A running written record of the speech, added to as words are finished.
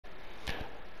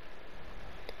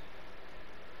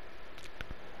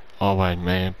Alright,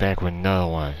 man, back with another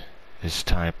one. It's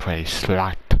time to play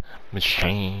slot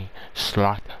machinery.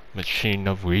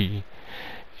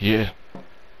 Yeah.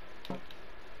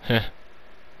 Huh.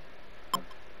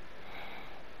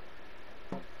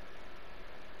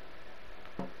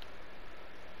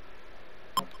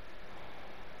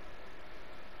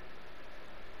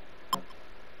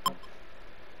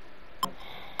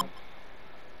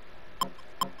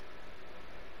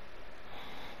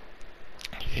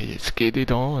 Yeah, let's get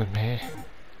it on, man.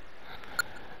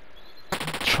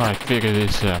 Try to figure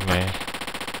this out, man.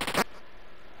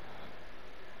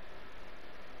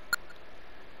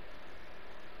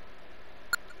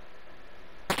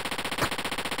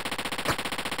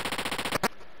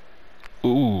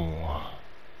 Ooh.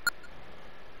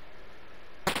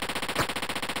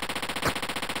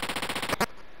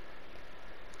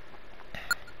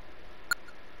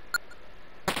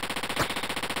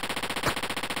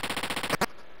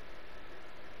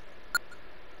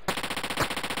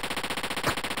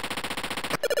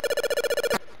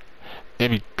 There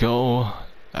we go.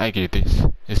 I get this.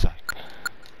 It's like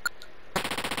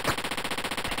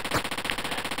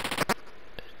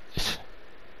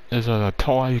it's a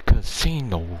toy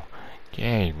casino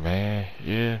game, man.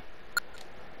 Yeah.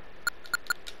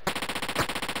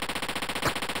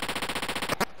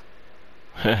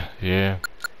 Yeah.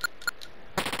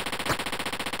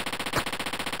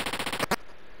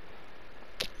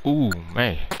 Ooh,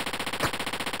 man.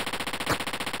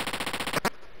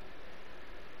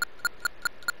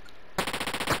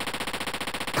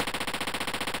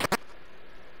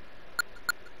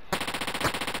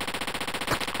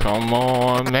 Come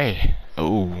on, man.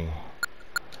 Ooh.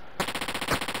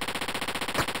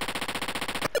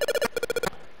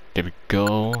 There we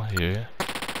go. Yeah.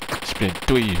 Spin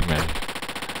 3, man.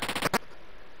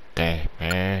 Dang,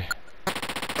 man.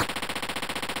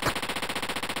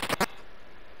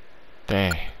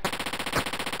 Dang.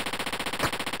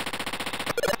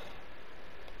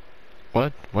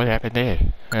 What happened there?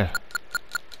 Huh.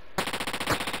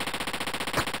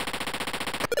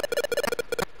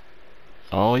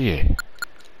 Oh yeah.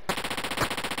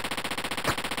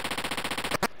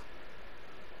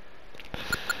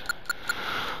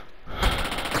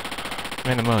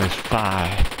 Minimum is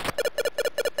 5.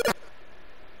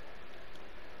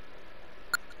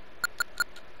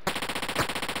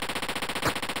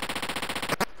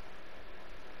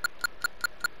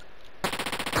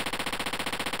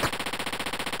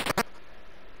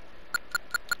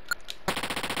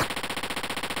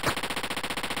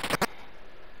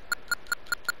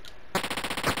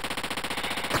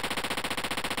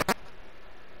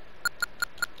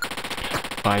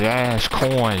 My ass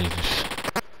coins.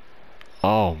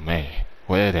 Oh man,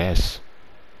 well that's.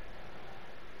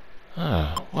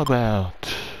 What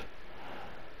about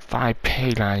 5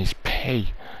 pay lines pay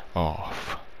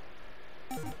off?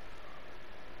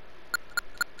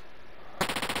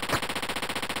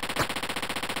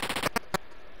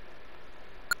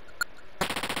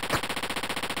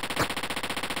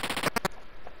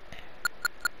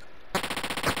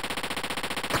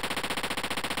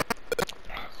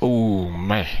 Oh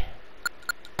man.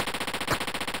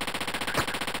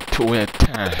 2 at a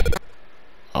time.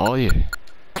 Oh yeah.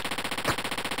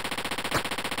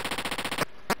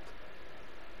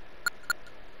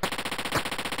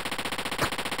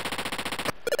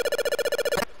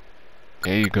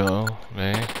 There you go,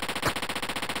 man.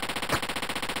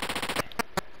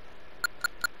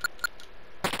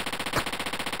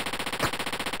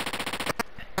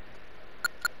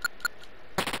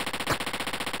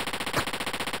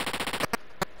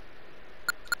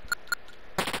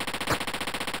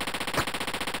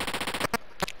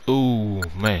 Ooh,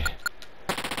 man.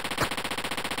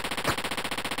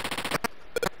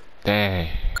 Dang,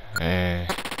 man.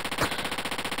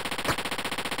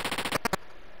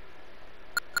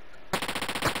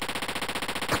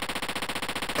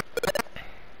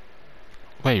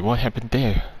 Wait, what happened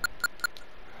there?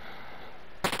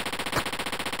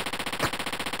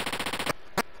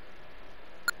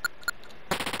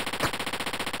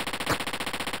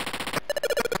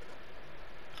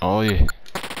 Oh yeah.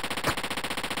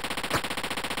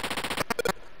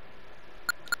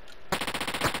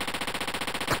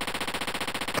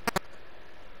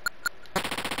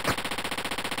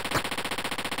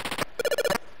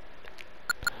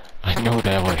 I know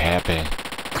that would happen.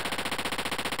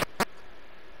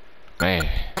 Man.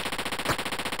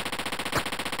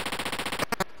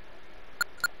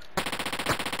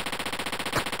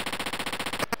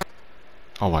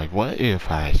 Alright, what if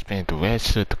I spend the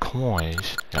rest of the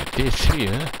coins like this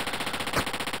here?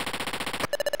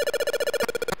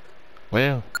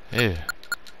 Well, yeah.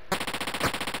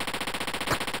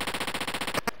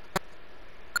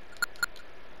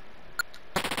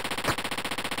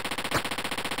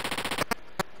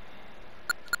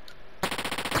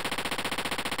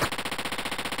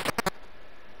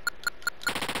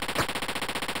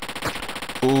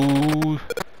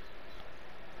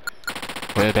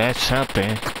 Well, that's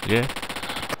something. Yeah.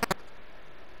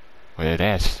 Well,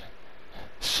 that's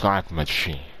slot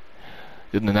machine.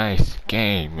 It's a nice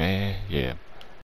game, man. Yeah.